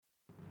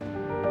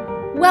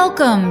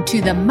Welcome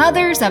to the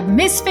Mothers of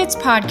Misfits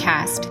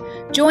podcast.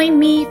 Join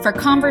me for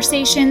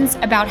conversations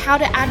about how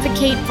to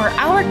advocate for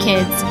our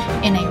kids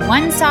in a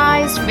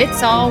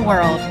one-size-fits-all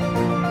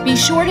world. Be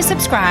sure to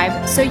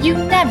subscribe so you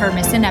never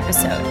miss an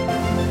episode.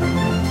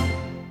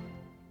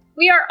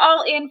 We are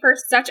all in for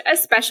such a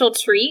special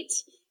treat.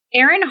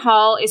 Erin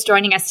Hall is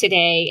joining us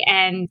today,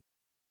 and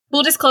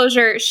full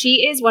disclosure,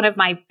 she is one of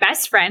my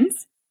best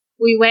friends.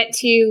 We went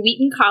to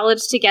Wheaton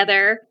College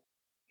together.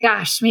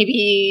 Gosh,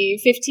 maybe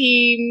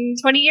 15,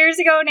 20 years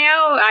ago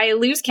now. I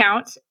lose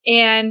count.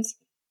 And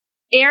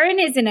Erin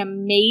is an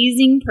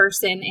amazing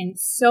person in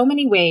so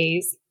many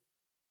ways.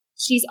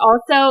 She's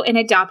also an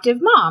adoptive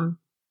mom.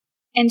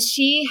 And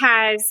she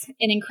has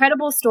an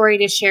incredible story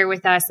to share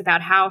with us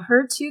about how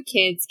her two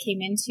kids came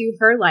into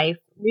her life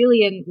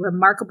really in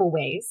remarkable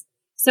ways.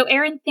 So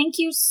Erin, thank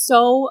you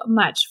so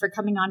much for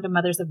coming on to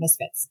Mothers of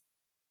Misfits.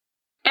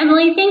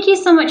 Emily, thank you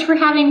so much for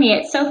having me.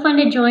 It's so fun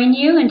to join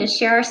you and to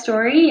share our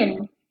story,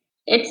 and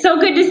it's so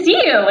good to see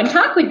you and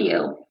talk with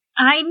you.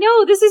 I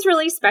know this is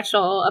really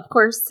special, of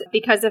course,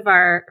 because of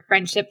our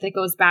friendship that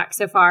goes back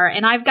so far.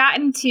 And I've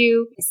gotten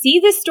to see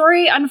this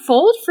story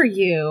unfold for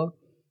you.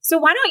 So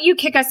why don't you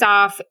kick us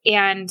off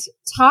and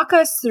talk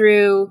us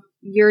through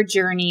your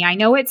journey? I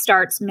know it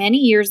starts many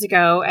years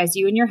ago as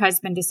you and your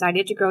husband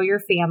decided to grow your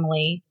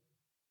family.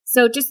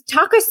 So just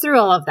talk us through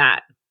all of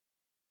that.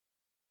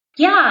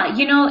 Yeah,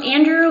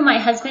 Andrew, my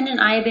husband, and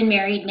I have been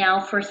married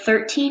now for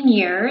 13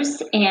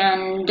 years,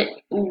 and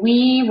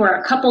we were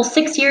a couple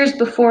 6 years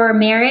before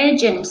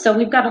marriage, and so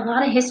we've got a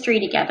lot of history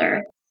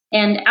together.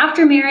 And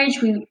after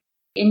marriage, we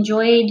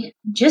enjoyed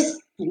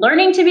just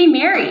learning to be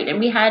married, and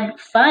we had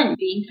fun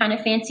being kind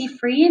of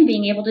fancy-free and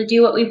being able to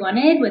do what we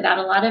wanted without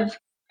a lot of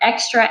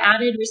extra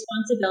added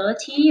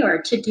responsibility or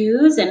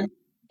to-dos. And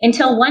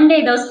until one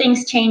day those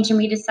things changed and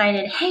we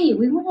decided, hey,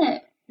 we want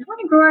to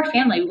grow our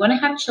family. We want to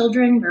have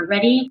children. We're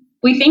ready.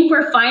 We think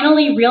we're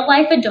finally real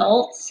life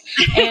adults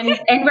and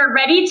we're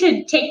ready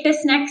to take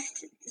this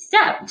next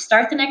step,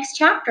 start the next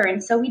chapter.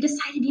 And so we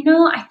decided,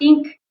 I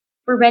think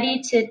we're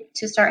ready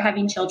to start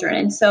having children.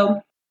 And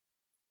so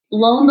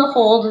lo and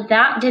behold,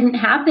 that didn't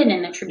happen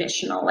in the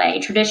traditional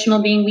way.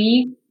 Traditional being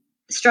we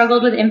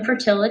struggled with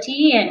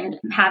infertility, and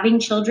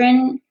having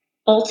children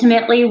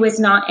ultimately was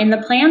not in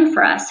the plan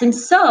for us. And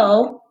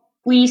so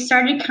we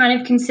started kind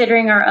of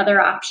considering our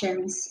other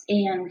options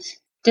and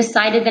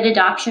decided that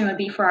adoption would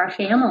be for our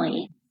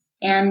family.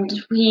 And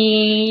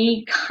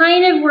we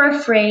kind of were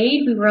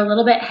afraid. We were a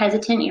little bit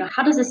hesitant.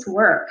 How does this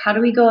work? How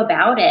do we go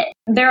about it?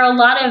 There are a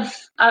lot of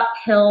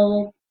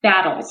uphill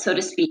battles, so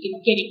to speak,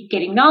 in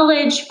getting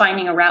knowledge,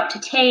 finding a route to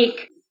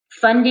take,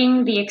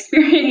 funding the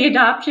experience of the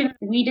adoption.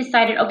 We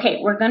decided, okay,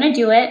 we're going to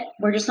do it.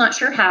 We're just not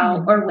sure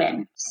how or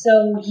when.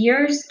 So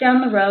years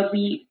down the road,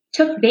 we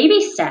took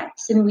baby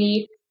steps and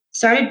we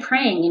started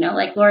praying,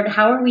 Lord,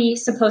 how are we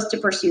supposed to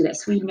pursue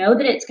this? We know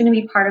that it's going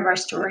to be part of our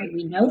story.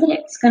 We know that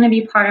it's going to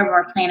be part of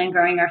our plan in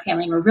growing our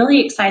family. We're really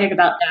excited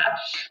about that.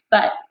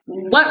 But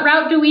what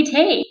route do we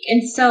take?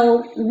 And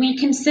so we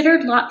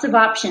considered lots of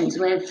options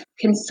with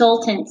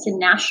consultants and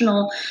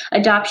national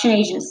adoption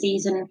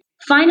agencies. And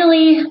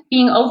finally,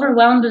 being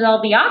overwhelmed with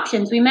all the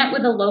options, we met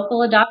with a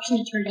local adoption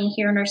attorney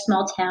here in our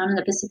small town in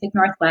the Pacific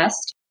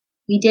Northwest.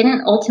 We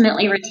didn't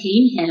ultimately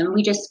retain him.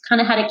 We just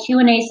kind of had a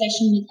Q&A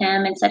session with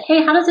him and said,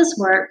 hey, how does this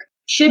work?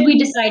 Should we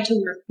decide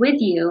to work with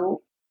you?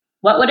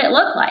 What would it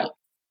look like?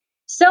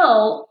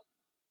 So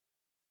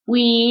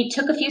we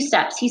took a few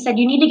steps. He said,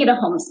 you need to get a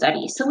home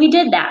study. So we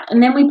did that.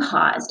 And then we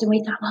paused and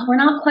we thought, well, we're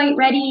not quite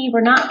ready.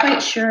 We're not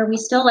quite sure. We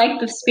still like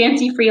the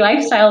fancy-free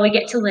lifestyle we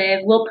get to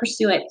live. We'll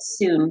pursue it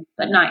soon,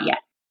 but not yet.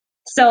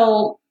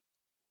 So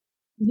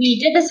we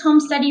did this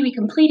home study. We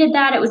completed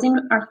that. It was in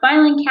our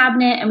filing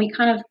cabinet, and we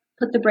kind of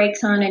put the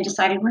brakes on and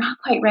decided we're not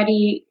quite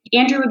ready.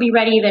 Andrew would be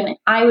ready, then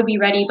I would be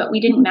ready, but we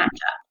didn't match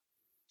up.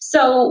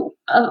 So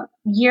a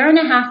year and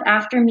a half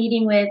after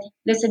meeting with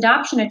this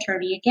adoption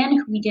attorney, again,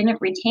 who we didn't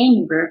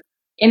retain, we were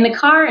in the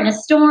car in a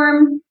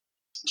storm,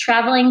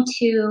 traveling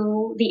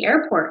to the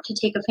airport to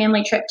take a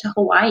family trip to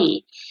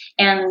Hawaii.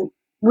 And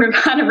we're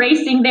kind of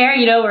racing there,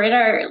 we're in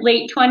our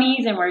late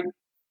 20s and we're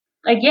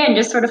again,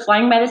 just sort of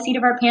flying by the seat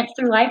of our pants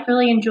through life,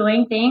 really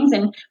enjoying things.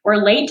 And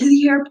we're late to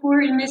the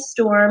airport in this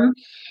storm.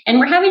 And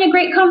we're having a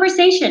great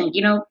conversation.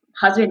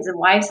 Husbands and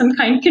wives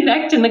sometimes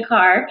connect in the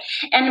car.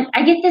 And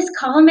I get this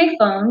call on my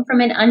phone from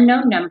an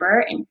unknown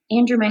number. And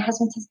Andrew, my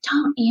husband, says,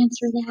 don't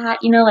answer that.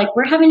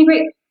 We're having a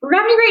great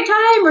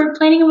time. We're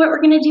planning what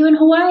we're going to do in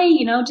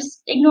Hawaii.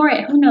 Just ignore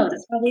it. Who knows?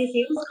 It's probably a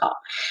sales call.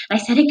 And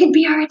I said, it could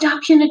be our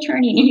adoption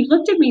attorney. And he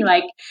looked at me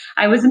like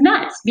I was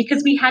nuts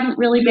because we hadn't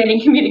really been in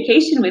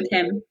communication with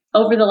him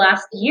over the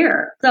last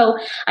year. So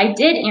I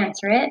did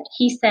answer it.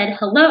 He said,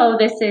 hello,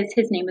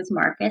 his name is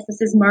Marcus.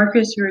 This is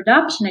Marcus, your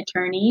adoption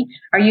attorney.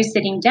 Are you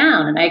sitting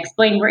down? And I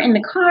explained, we're in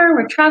the car,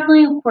 we're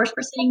traveling. Of course,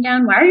 we're sitting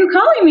down. Why are you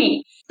calling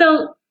me?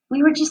 So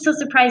we were just so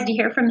surprised to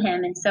hear from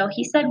him. And so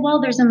he said, well,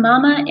 there's a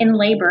mama in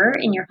labor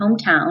in your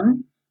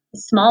hometown, a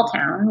small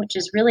town, which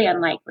is really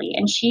unlikely.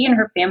 And she and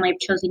her family have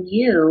chosen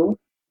you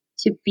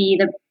to be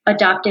the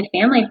adopted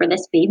family for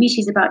this baby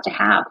she's about to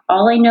have.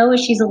 All I know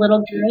is she's a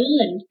little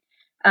girl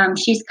and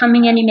she's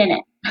coming any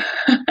minute.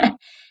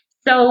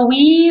 So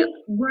we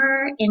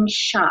were in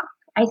shock.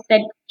 I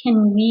said,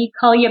 can we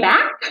call you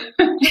back?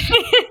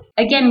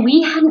 Again,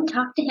 we hadn't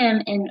talked to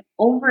him in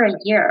over a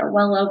year,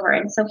 well over.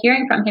 And so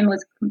hearing from him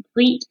was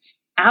complete,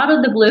 out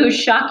of the blue,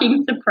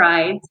 shocking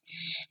surprise.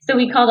 So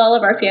we called all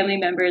of our family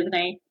members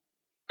and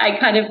I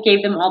kind of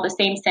gave them all the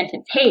same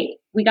sentence. Hey,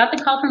 we got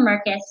the call from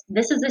Marcus.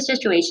 This is the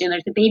situation.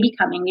 There's a baby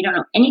coming. We don't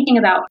know anything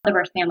about the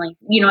birth family.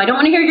 I don't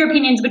want to hear your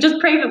opinions, but just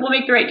pray that we'll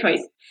make the right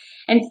choice.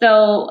 And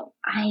so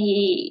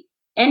I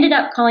ended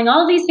up calling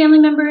all of these family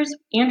members.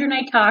 Andrew and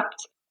I talked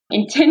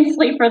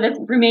intensely for the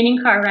remaining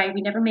car ride.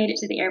 We never made it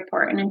to the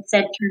airport and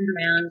instead turned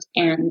around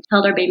and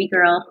held our baby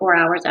girl 4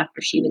 hours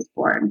after she was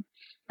born.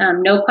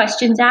 No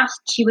questions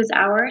asked. She was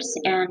ours.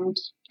 And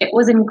it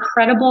was an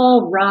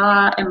incredible,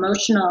 raw,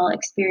 emotional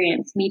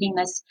experience meeting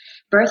this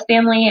birth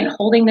family and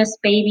holding this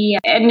baby.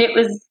 And it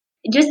was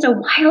just a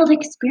wild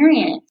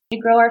experience to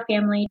grow our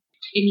family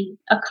in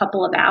a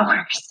couple of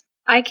hours.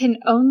 I can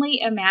only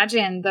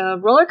imagine the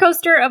roller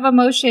coaster of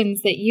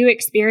emotions that you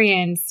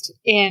experienced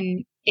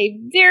in a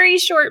very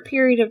short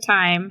period of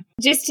time.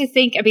 Just to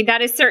think,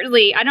 that is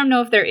certainly, I don't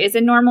know if there is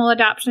a normal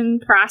adoption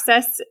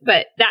process,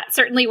 but that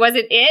certainly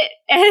wasn't it.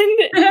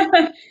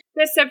 And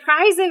the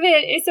surprise of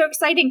it is so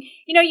exciting.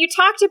 You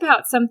talked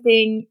about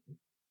something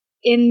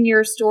in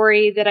your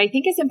story that I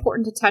think is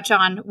important to touch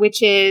on,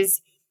 which is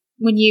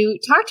when you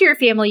talk to your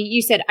family,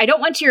 you said, I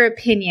don't want your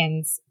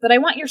opinions, but I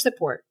want your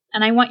support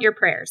and I want your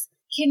prayers.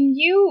 Can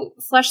you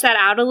flesh that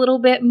out a little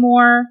bit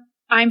more?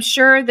 I'm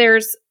sure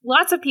there's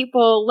lots of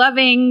people,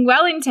 loving,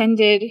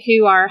 well-intended,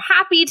 who are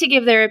happy to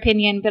give their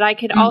opinion, but I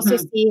could also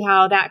see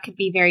how that could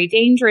be very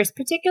dangerous,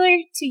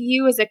 particularly to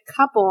you as a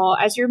couple,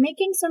 as you're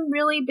making some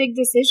really big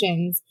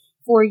decisions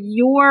for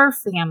your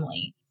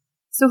family.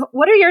 So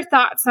what are your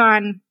thoughts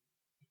on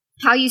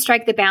how you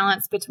strike the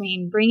balance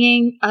between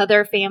bringing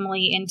other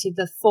family into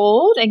the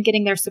fold and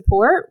getting their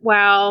support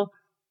while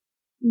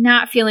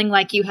not feeling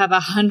like you have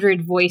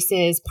 100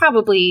 voices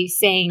probably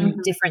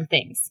saying different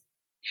things?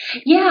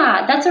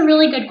 Yeah, that's a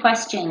really good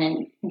question.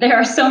 And there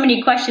are so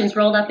many questions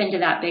rolled up into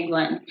that big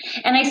one.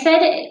 And I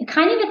said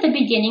kind of at the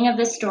beginning of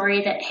the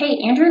story that, hey,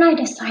 Andrew and I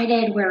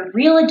decided we're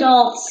real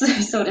adults,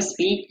 so to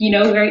speak. We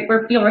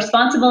feel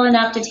responsible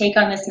enough to take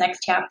on this next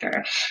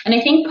chapter. And I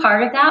think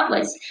part of that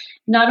was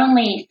not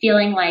only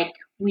feeling like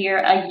we're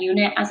a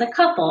unit as a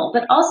couple,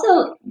 but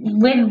also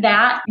with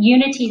that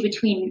unity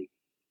between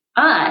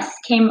us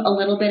came a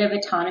little bit of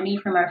autonomy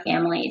from our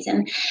families.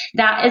 And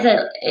that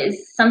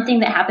is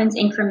something that happens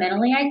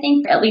incrementally, I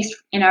think, at least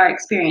in our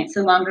experience,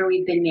 the longer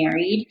we've been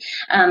married.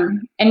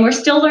 And we're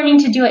still learning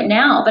to do it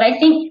now. But I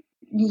think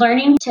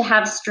learning to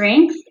have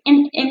strength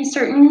in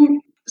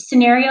certain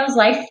scenarios,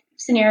 life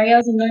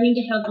scenarios, and learning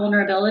to have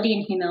vulnerability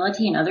and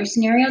humility in other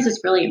scenarios is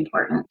really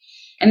important.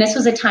 And this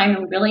was a time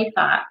when we really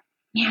thought,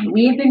 man,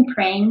 we have been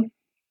praying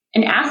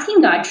and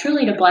asking God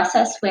truly to bless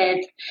us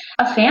with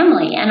a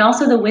family and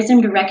also the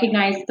wisdom to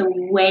recognize the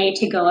way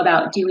to go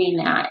about doing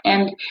that.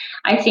 And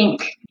I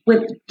think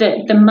with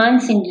the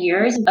months and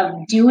years of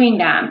doing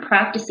that and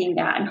practicing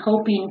that and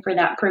hoping for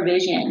that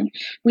provision,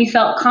 we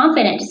felt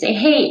confident to say,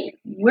 hey,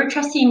 we're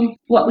trusting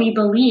what we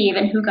believe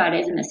and who God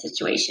is in this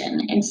situation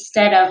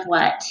instead of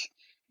what,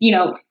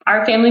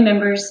 our family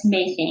members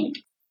may think.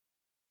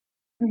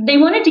 They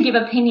wanted to give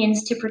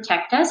opinions to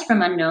protect us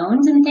from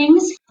unknowns and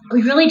things.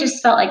 We really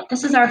just felt like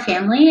this is our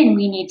family and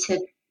we need to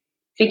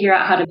figure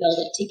out how to build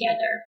it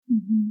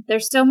together.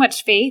 There's so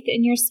much faith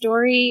in your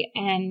story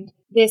and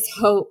this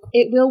hope.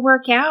 It will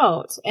work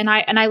out. And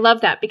I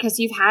love that because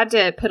you've had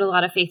to put a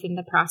lot of faith in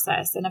the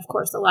process and of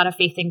course a lot of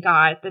faith in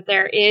God that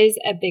there is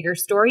a bigger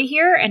story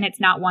here and it's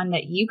not one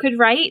that you could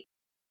write,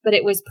 but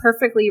it was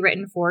perfectly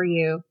written for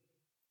you.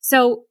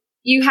 So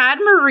you had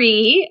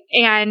Marie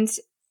and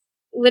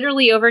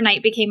literally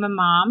overnight became a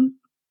mom.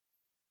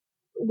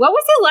 What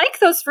was it like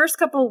those first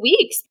couple of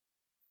weeks?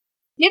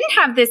 Didn't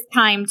have this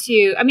time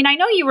to, I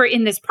know you were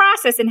in this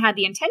process and had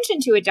the intention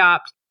to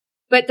adopt,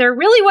 but there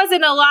really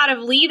wasn't a lot of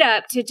lead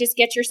up to just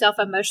get yourself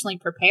emotionally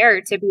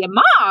prepared to be a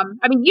mom.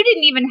 You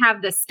didn't even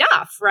have the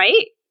stuff,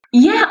 right?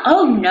 Yeah.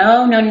 Oh,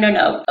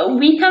 no.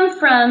 We come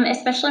from,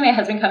 especially my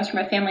husband comes from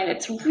a family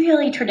that's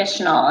really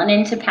traditional and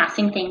into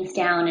passing things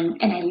down.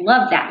 And I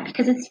love that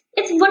because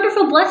it's a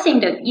wonderful blessing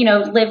to,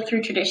 live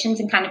through traditions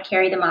and kind of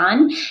carry them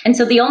on. And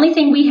so the only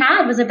thing we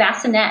had was a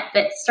bassinet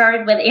that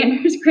started with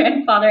Andrew's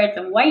grandfather. It's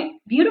a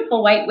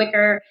beautiful white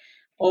wicker,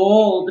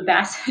 old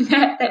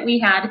bassinet that we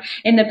had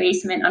in the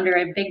basement under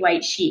a big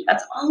white sheet.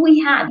 That's all we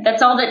had.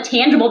 That's all the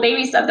tangible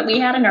baby stuff that we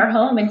had in our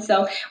home. And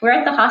so we're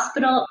at the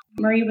hospital.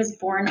 Marie was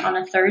born on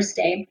a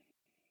Thursday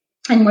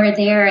and we're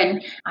there.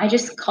 And I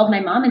just called my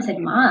mom and said,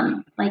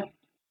 Mom,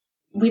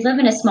 we live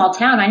in a small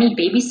town. I need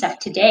baby stuff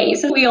today.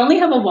 So we only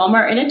have a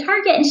Walmart and a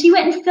Target. And she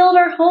went and filled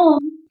our home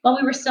while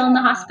we were still in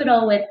the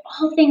hospital with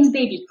all things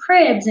baby,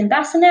 cribs and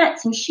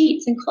bassinets and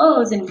sheets and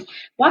clothes and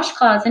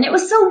washcloths. And it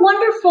was so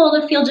wonderful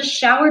to feel just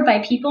showered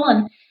by people.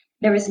 And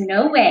there was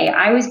no way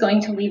I was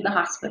going to leave the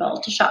hospital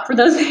to shop for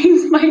those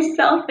things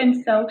myself.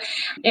 And so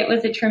it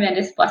was a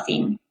tremendous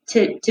blessing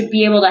to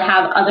be able to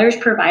have others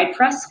provide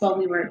for us while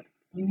we were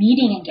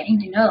meeting and getting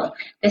to know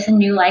this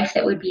new life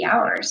that would be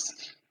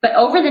ours. But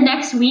over the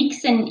next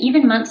weeks and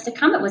even months to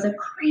come, it was a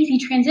crazy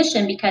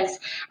transition because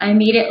I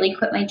immediately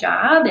quit my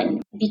job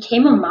and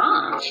became a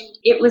mom.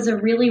 It was a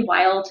really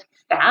wild,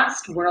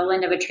 fast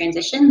whirlwind of a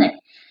transition that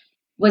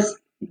was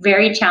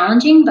very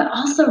challenging, but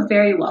also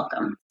very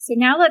welcome. So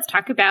now let's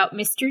talk about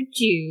Mr.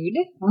 Jude,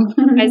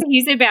 as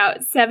he's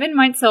about 7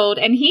 months old,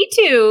 and he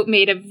too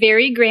made a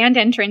very grand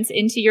entrance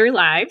into your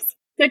lives.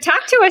 So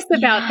talk to us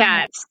about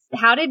that.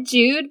 How did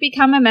Jude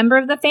become a member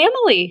of the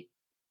family?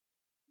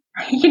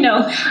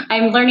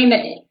 I'm learning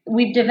that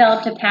we've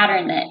developed a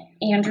pattern that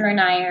Andrew and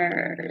I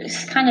are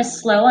kind of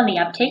slow on the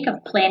uptake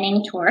of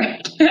planning toward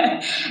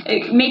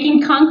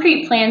making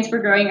concrete plans for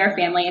growing our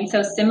family. And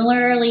so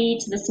similarly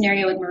to the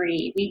scenario with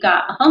Marie, we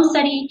got a home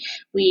study.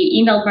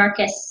 We emailed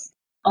Marcus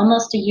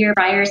almost a year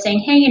prior saying,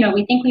 hey,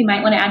 we think we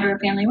might want to add to our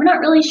family. We're not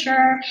really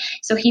sure.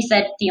 So he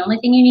said, the only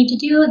thing you need to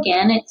do,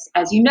 again, it's,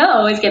 as you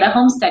know, is get a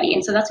home study.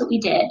 And so that's what we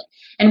did.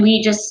 And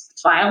we just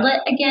filed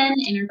it again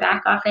in our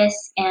back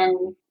office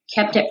and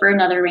kept it for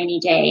another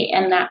rainy day.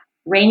 And that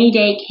rainy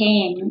day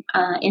came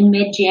in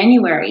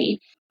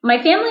mid-January.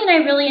 My family and I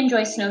really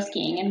enjoy snow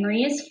skiing, and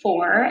Marie is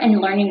 4 and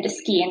learning to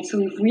ski. And so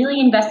we've really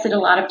invested a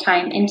lot of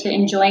time into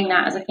enjoying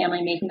that as a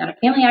family, making that a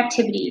family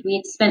activity. We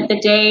had spent the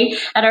day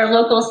at our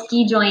local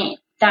ski joint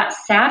that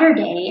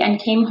Saturday and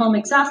came home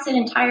exhausted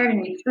and tired,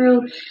 and we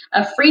threw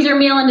a freezer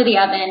meal into the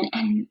oven.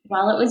 And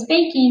while it was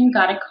baking,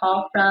 got a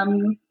call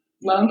from,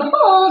 lo and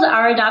behold,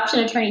 our adoption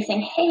attorney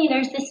saying, hey,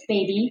 there's this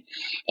baby,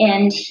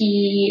 and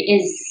he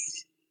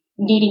is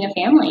needing a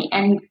family,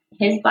 and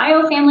his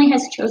bio family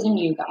has chosen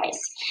you guys.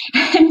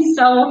 And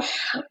so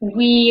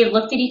we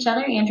looked at each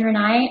other, Andrew and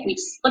I, we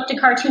flipped a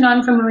cartoon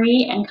on for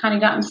Marie and kind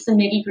of got into some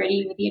nitty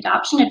gritty with the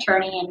adoption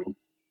attorney.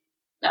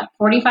 And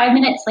 45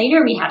 minutes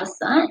later, we had a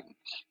son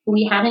who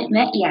we hadn't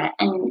met yet.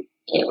 And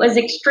it was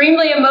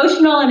extremely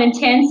emotional and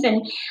intense.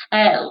 And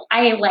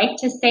I like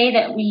to say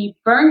that we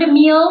burned a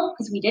meal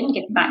because we didn't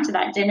get back to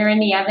that dinner in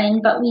the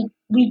oven, but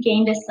we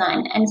gained a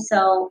son. And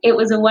so it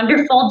was a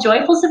wonderful,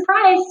 joyful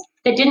surprise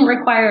that didn't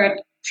require a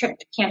trip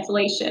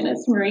cancellation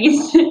as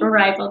Marie's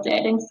arrival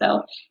did. And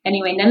so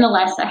anyway,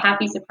 nonetheless, a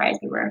happy surprise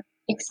we were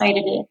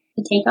excited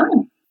to take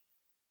on.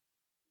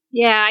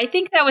 Yeah, I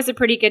think that was a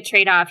pretty good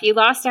trade-off. You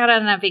lost out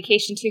on a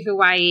vacation to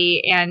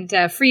Hawaii and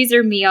a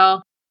freezer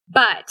meal,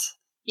 but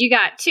you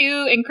got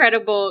 2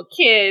 incredible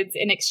kids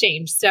in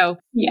exchange. So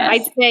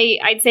yes.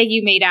 I'd say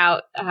you made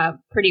out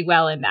pretty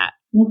well in that.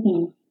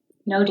 Mm-hmm.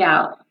 No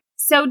doubt.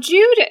 So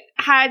Jude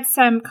had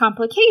some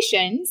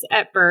complications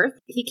at birth.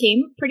 He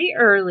came pretty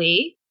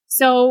early.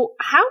 So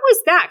how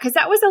was that? Because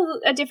that was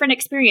a different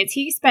experience.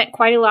 He spent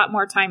quite a lot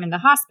more time in the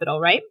hospital,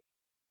 right?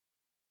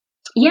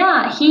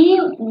 Yeah, he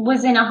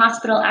was in a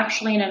hospital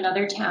actually in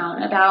another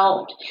town,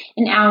 about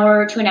an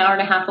hour to an hour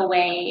and a half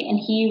away, and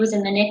he was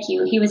in the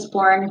NICU. He was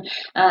born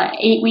 8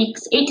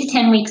 to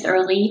 10 weeks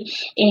early,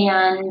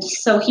 and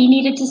so he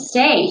needed to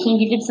stay. He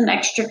needed some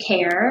extra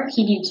care.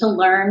 He needed to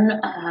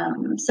learn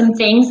some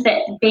things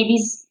that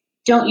babies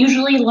don't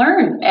usually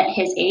learn at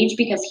his age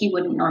because he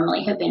wouldn't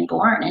normally have been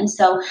born. And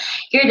so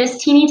here,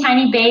 this teeny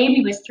tiny babe,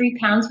 he was 3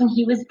 pounds when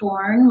he was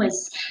born,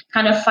 was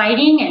kind of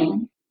fighting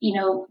and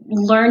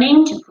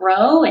learning to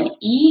grow and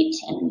eat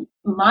and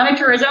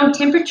monitor his own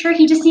temperature.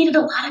 He just needed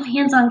a lot of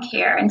hands-on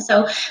care. And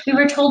so we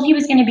were told he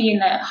was going to be in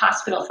the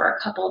hospital for a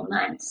couple of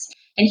months.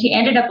 And he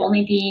ended up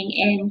only being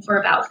in for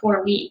about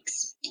 4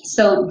 weeks.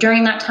 So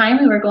during that time,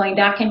 we were going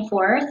back and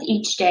forth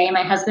each day.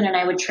 My husband and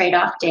I would trade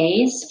off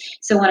days.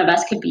 So one of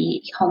us could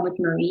be home with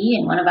Marie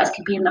and one of us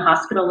could be in the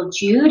hospital with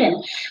Jude.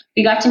 And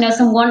we got to know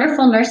some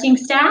wonderful nursing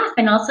staff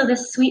and also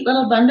this sweet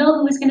little bundle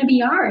who was going to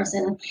be ours.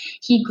 And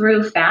he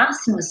grew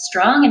fast and was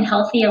strong and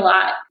healthy a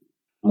lot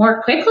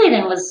more quickly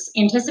than was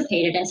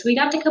anticipated. And so we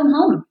got to come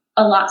home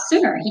a lot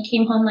sooner. He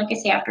came home, like I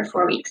say, after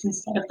 4 weeks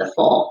instead of the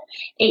full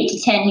 8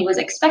 to 10 he was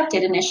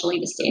expected initially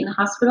to stay in the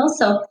hospital.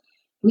 So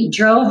we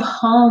drove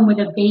home with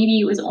a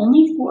baby who was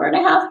only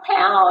 4.5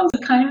 pounds.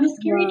 Kind of a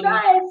scary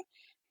drive,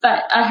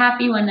 but a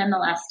happy one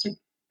nonetheless, to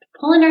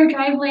pull in our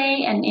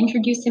driveway and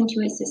introduce him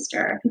to his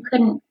sister who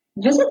couldn't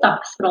visit the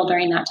hospital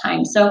during that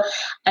time. So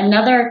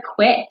another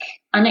quick,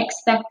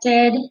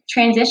 unexpected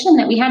transition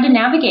that we had to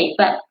navigate,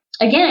 but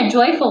again, a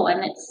joyful one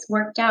that's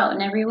worked out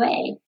in every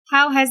way.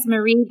 How has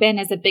Marie been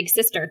as a big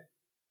sister?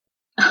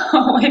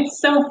 Oh, it's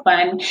so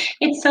fun.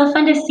 It's so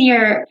fun to see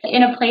her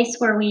in a place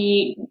where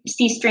we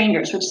see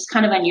strangers, which is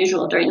kind of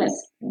unusual during this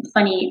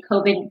funny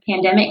COVID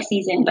pandemic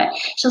season. But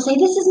she'll say,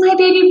 this is my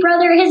baby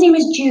brother. His name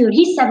is Jude.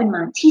 He's 7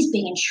 months. He's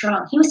big and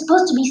strong. He was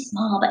supposed to be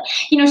small, but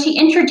she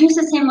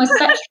introduces him with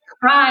such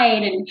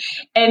pride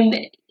and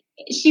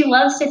she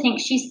loves to think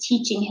she's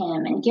teaching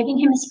him and giving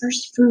him his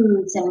first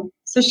foods. And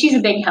so she's a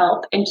big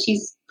help and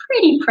she's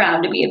pretty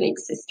proud to be a big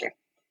sister.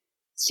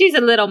 She's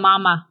a little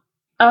mama.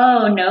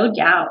 Oh, no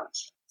doubt.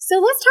 So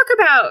let's talk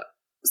about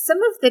some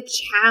of the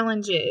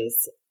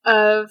challenges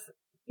of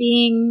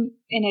being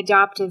an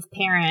adoptive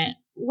parent,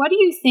 what do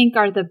you think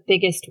are the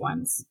biggest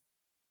ones?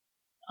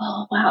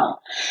 Oh, wow.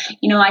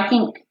 I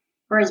think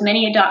for as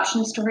many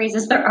adoption stories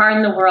as there are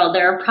in the world,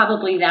 there are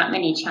probably that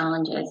many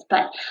challenges.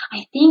 But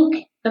I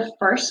think the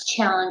first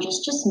challenge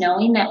is just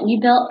knowing that we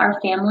built our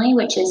family,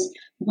 which is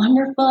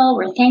wonderful.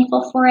 We're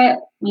thankful for it.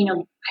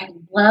 I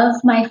love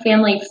my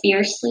family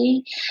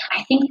fiercely.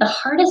 I think the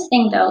hardest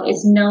thing, though,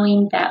 is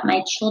knowing that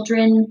my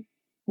children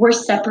were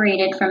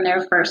separated from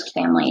their first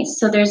families.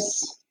 So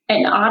there's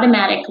an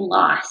automatic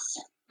loss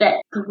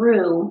that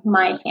grew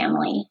my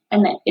family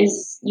and that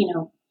is,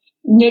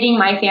 knitting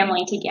my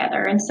family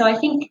together. And so I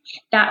think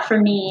that for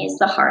me is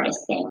the hardest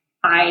thing.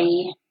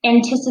 I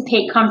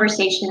anticipate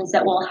conversations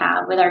that we'll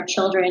have with our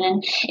children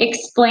and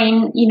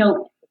explain,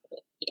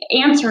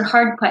 answer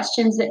hard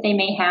questions that they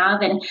may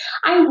have. And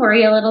I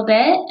worry a little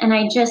bit, and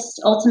I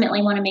just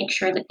ultimately want to make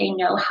sure that they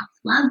know how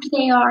loved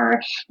they are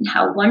and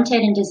how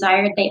wanted and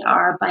desired they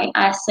are by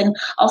us, and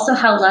also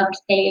how loved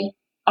they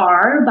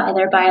are by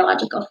their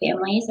biological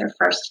families, their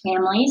first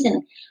families.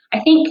 And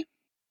I think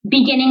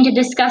beginning to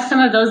discuss some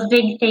of those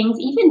big things,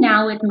 even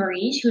now with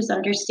Marie, who's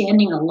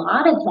understanding a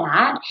lot of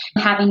that,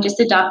 having just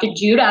adopted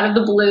Jude out of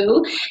the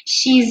blue,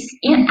 she's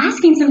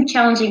asking some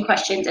challenging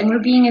questions, and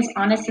we're being as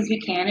honest as we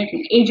can at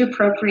an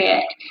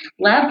age-appropriate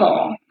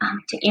level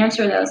to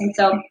answer those. And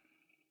so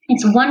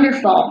it's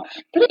wonderful,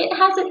 but it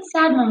has its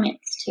sad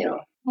moments too.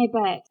 I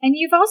bet. And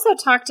you've also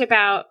talked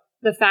about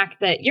the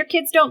fact that your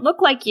kids don't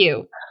look like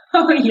you.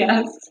 Oh,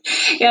 yes.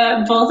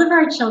 Yeah, both of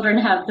our children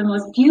have the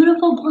most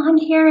beautiful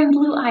blonde hair and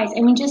blue eyes.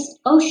 I mean, just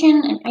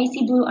ocean and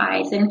icy blue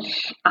eyes. And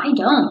I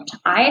don't.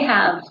 I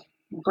have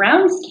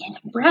brown skin,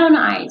 brown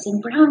eyes,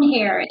 and brown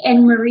hair.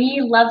 And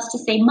Marie loves to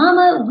say,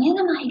 Mama, when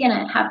am I going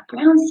to have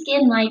brown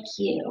skin like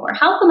you? Or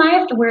how come I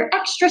have to wear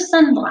extra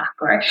sunblock?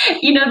 Or,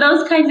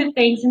 those kinds of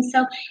things. And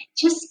so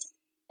just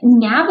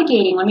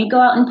navigating when we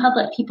go out in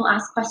public, people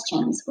ask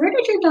questions. Where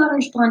did your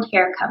daughter's blonde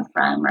hair come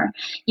from? Or,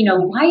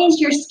 why is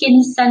your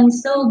skin sun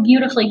so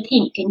beautifully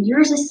pink and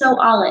yours is so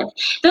olive?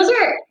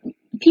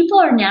 People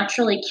are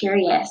naturally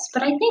curious,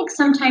 but I think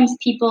sometimes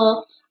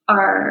people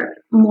are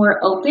more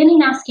open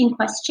in asking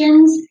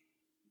questions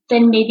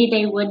than maybe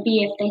they would be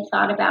if they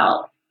thought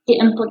about the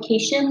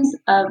implications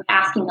of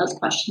asking those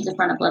questions in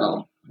front of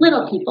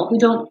little people who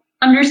don't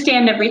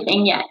understand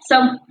everything yet.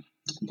 So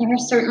there are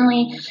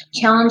certainly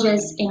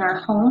challenges in our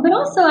home, but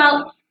also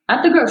out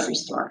at the grocery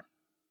store.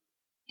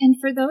 And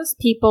for those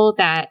people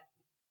that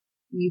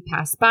you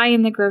pass by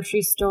in the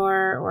grocery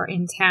store or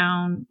in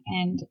town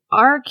and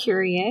are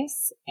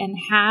curious and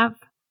have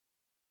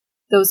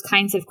those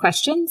kinds of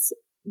questions,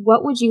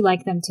 what would you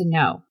like them to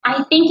know?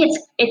 I think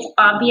it's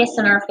obvious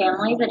in our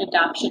family that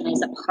adoption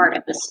is a part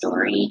of the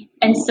story.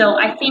 And so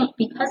I think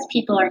because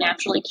people are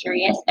naturally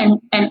curious, and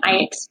I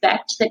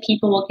expect that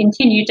people will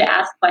continue to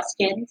ask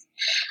questions,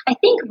 I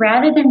think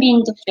rather than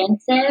being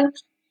defensive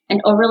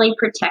and overly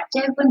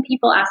protective when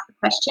people ask the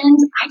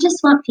questions, I just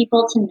want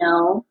people to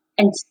know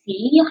and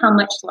see how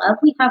much love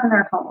we have in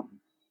our home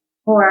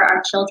for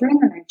our children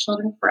and our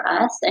children for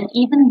us. And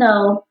even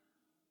though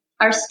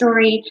our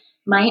story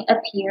might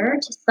appear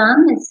to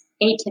some as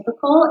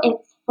atypical,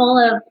 it's full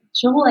of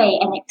joy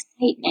and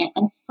excitement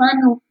and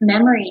fun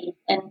memories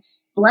and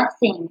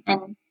blessing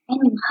and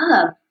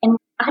love. And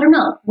I don't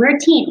know, we're a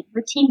team.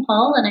 We're Team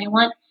Hull, and I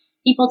want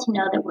people to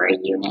know that we're a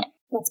unit.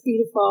 That's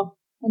beautiful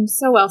and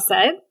so well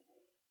said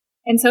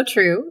and so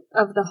true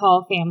of the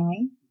Hull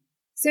family.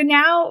 So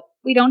now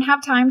we don't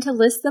have time to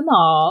list them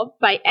all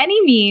by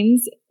any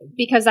means,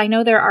 because I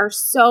know there are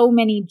so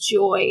many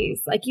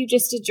joys, like you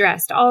just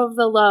addressed, all of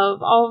the love,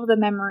 all of the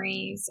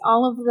memories,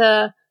 all of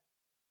the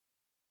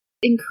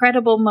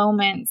incredible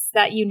moments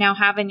that you now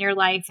have in your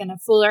life in a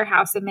Fuller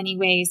house in many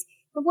ways.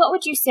 But what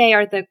would you say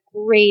are the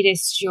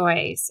greatest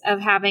joys of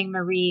having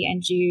Marie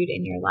and Jude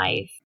in your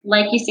life?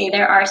 Like you say,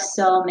 there are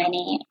so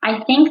many.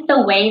 I think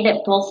the way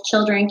that both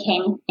children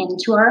came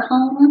into our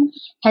home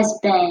has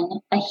been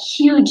a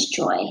huge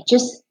joy.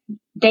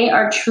 They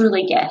are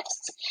truly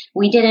gifts.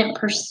 We didn't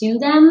pursue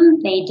them.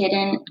 They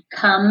didn't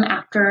come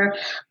after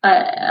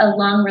a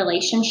long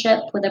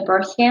relationship with a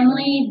birth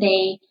family.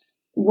 They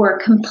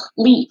were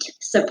complete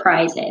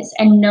surprises.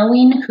 And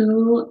knowing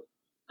who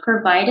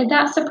provided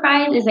that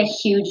surprise is a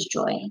huge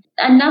joy.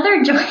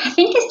 Another joy, I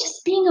think, is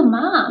just being a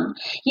mom.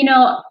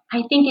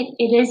 I think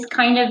it is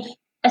kind of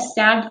a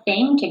sad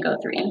thing to go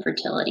through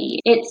infertility.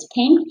 It's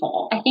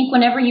painful. I think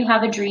whenever you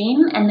have a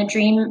dream and the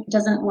dream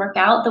doesn't work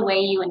out the way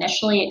you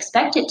initially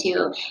expect it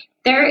to,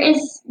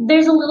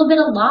 there's a little bit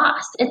of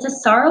loss. It's a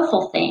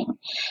sorrowful thing.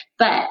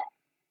 But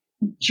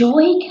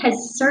joy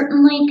has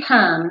certainly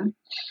come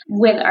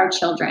with our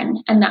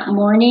children. And that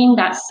mourning,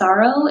 that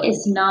sorrow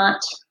is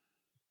not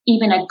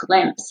even a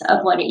glimpse of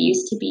what it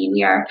used to be.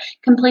 We are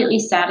completely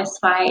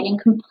satisfied and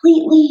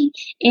completely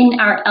in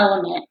our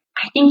element.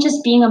 I think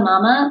just being a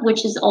mama,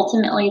 which is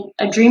ultimately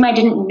a dream I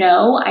didn't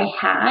know I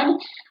had.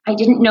 I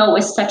didn't know it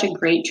was such a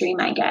great dream,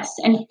 I guess.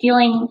 And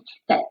feeling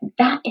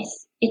that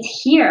is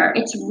it's here,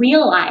 it's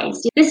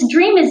realized. This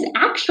dream is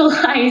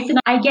actualized, and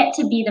I get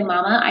to be the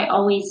mama I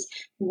always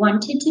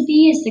wanted to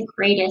be is the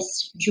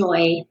greatest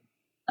joy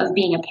of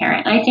being a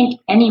parent. I think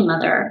any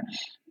mother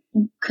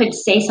could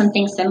say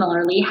something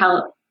similarly,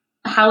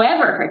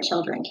 however her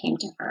children came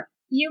to her.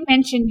 You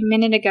mentioned a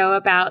minute ago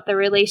about the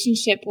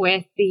relationship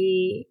with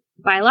the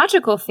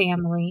biological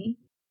family.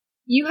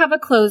 You have a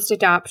closed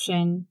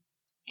adoption,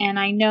 and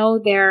I know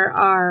there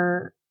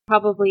are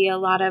probably a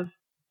lot of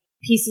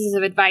pieces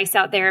of advice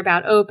out there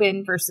about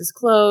open versus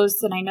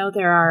closed, and I know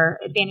there are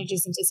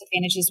advantages and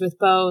disadvantages with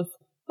both.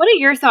 What are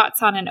your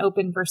thoughts on an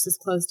open versus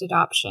closed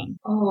adoption?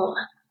 Oh,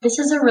 this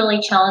is a really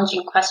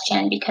challenging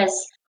question because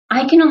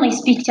I can only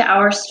speak to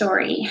our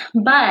story,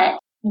 but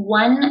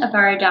one of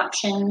our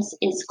adoptions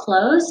is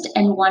closed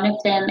and one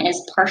of them is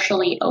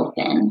partially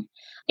open.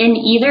 In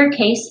either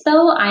case,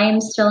 though, I am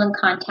still in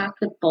contact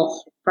with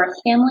both birth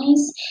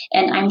families,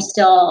 and I'm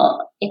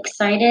still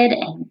excited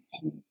and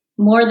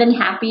more than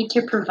happy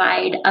to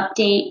provide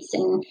updates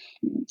and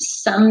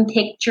some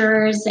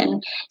pictures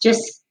and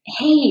just,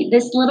 hey,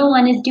 this little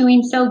one is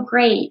doing so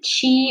great.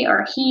 She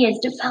or he is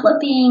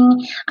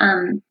developing.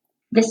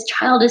 This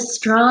child is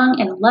strong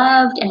and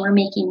loved, and we're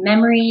making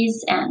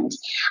memories. And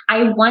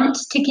I want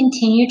to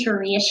continue to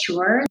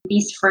reassure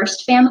these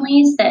first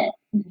families that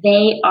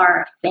they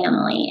are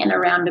family in a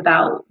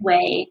roundabout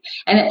way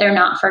and that they're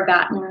not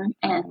forgotten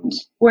and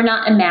we're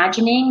not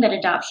imagining that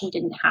adoption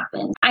didn't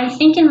happen. I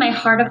think in my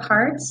heart of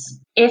hearts,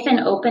 if an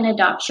open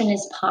adoption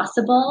is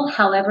possible,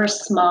 however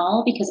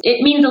small, because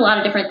it means a lot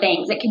of different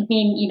things. It could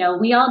mean,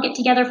 we all get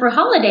together for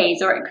holidays,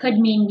 or it could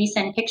mean we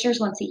send pictures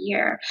once a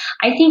year.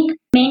 I think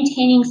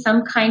maintaining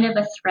some kind of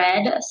a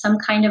thread, some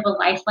kind of a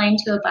lifeline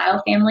to a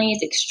bio family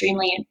is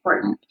extremely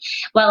important.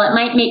 While it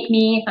might make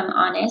me, if I'm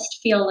honest,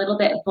 feel a little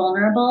bit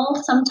vulnerable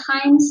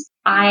sometimes,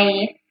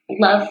 I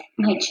love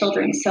my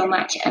children so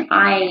much, and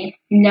I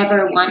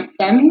never want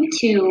them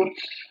to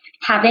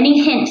have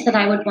any hint that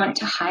I would want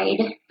to hide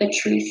the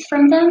truth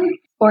from them,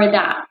 or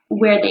that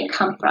where they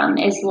come from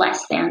is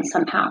less than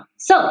somehow.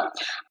 So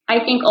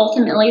I think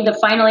ultimately the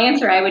final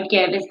answer I would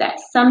give is that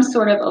some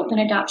sort of open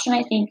adoption,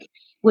 I think,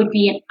 would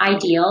be an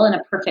ideal in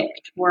a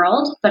perfect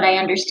world, but I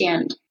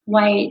understand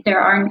why there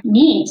are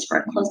needs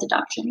for closed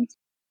adoptions.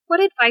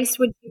 What advice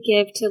would you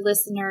give to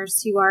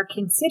listeners who are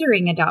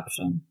considering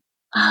adoption?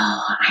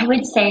 Oh, I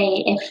would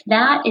say if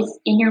that is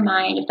in your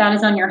mind, if that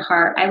is on your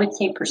heart, I would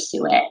say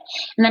pursue it.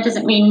 And that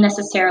doesn't mean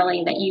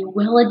necessarily that you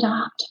will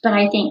adopt, but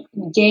I think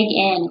dig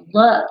in,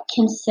 look,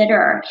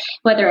 consider,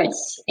 whether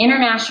it's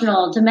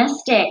international,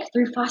 domestic,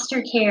 through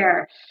foster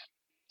care,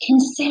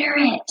 consider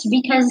it,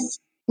 because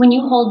when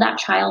you hold that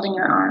child in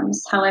your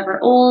arms, however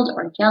old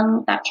or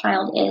young that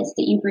child is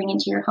that you bring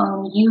into your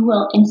home, you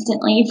will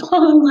instantly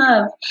fall in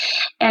love.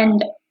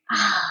 And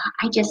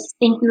I just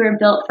think we were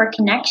built for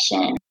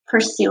connection.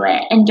 Pursue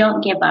it and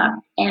don't give up.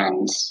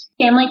 And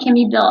family can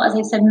be built, as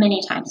I said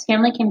many times,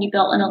 family can be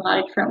built in a lot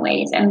of different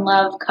ways, and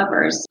love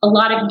covers a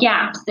lot of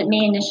gaps that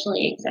may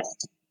initially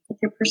exist. If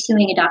you're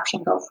pursuing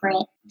adoption, go for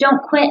it.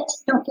 Don't quit.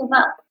 Don't give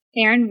up.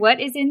 Erin, what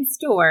is in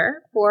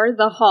store for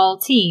the Hall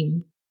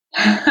team?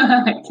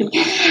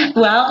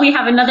 Well, we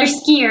have another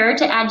skier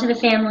to add to the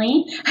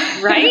family.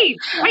 Right.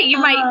 You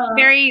might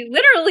very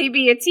literally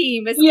be a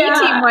team, a ski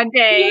team one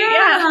day.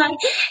 Yeah.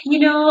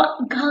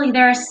 Golly,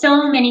 there are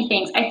so many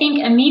things. I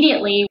think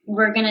immediately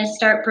we're going to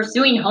start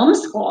pursuing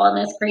homeschool in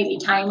this crazy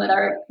time with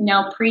our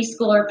now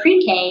preschooler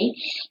pre-K,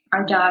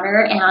 our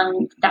daughter,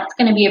 and that's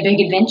going to be a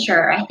big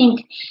adventure. I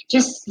think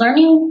just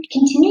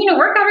continuing to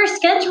work out our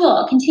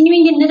schedule,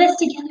 continuing to knit us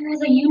together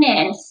as a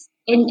unit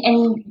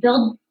and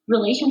build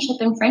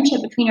relationship and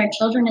friendship between our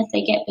children as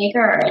they get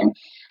bigger, and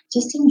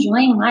just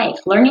enjoying life,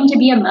 learning to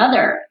be a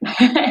mother.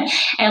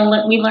 And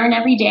we learn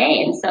every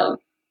day. And so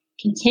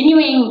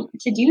continuing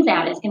to do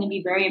that is going to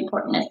be very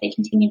important as they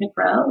continue to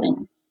grow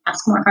and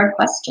ask more hard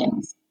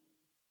questions.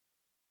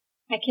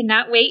 I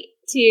cannot wait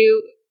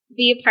to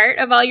be a part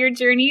of all your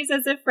journeys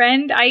as a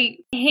friend. I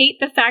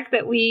hate the fact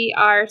that we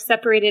are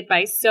separated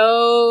by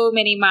so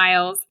many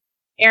miles.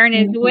 Erin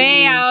is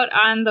way out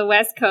on the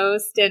West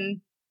Coast, and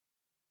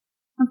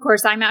of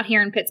course, I'm out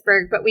here in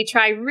Pittsburgh, but we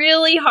try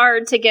really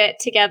hard to get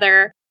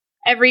together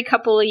every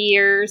couple of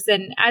years.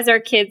 And as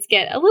our kids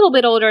get a little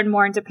bit older and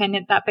more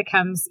independent, that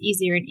becomes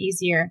easier and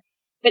easier.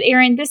 But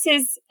Erin, this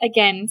is,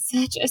 again,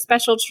 such a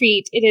special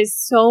treat. It is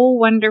so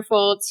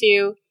wonderful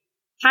to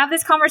have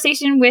this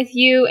conversation with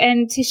you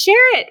and to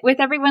share it with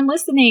everyone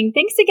listening.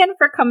 Thanks again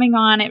for coming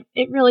on.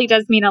 It really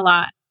does mean a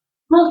lot.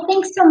 Well,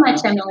 thanks so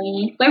much,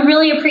 Emily. I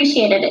really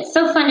appreciate it. It's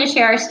so fun to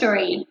share our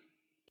story.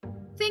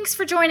 Thanks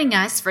for joining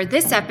us for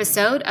this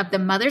episode of the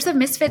Mothers of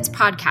Misfits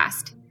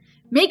podcast.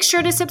 Make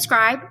sure to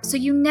subscribe so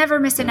you never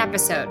miss an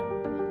episode.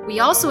 We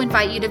also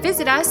invite you to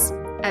visit us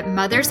at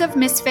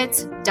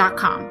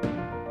mothersofmisfits.com.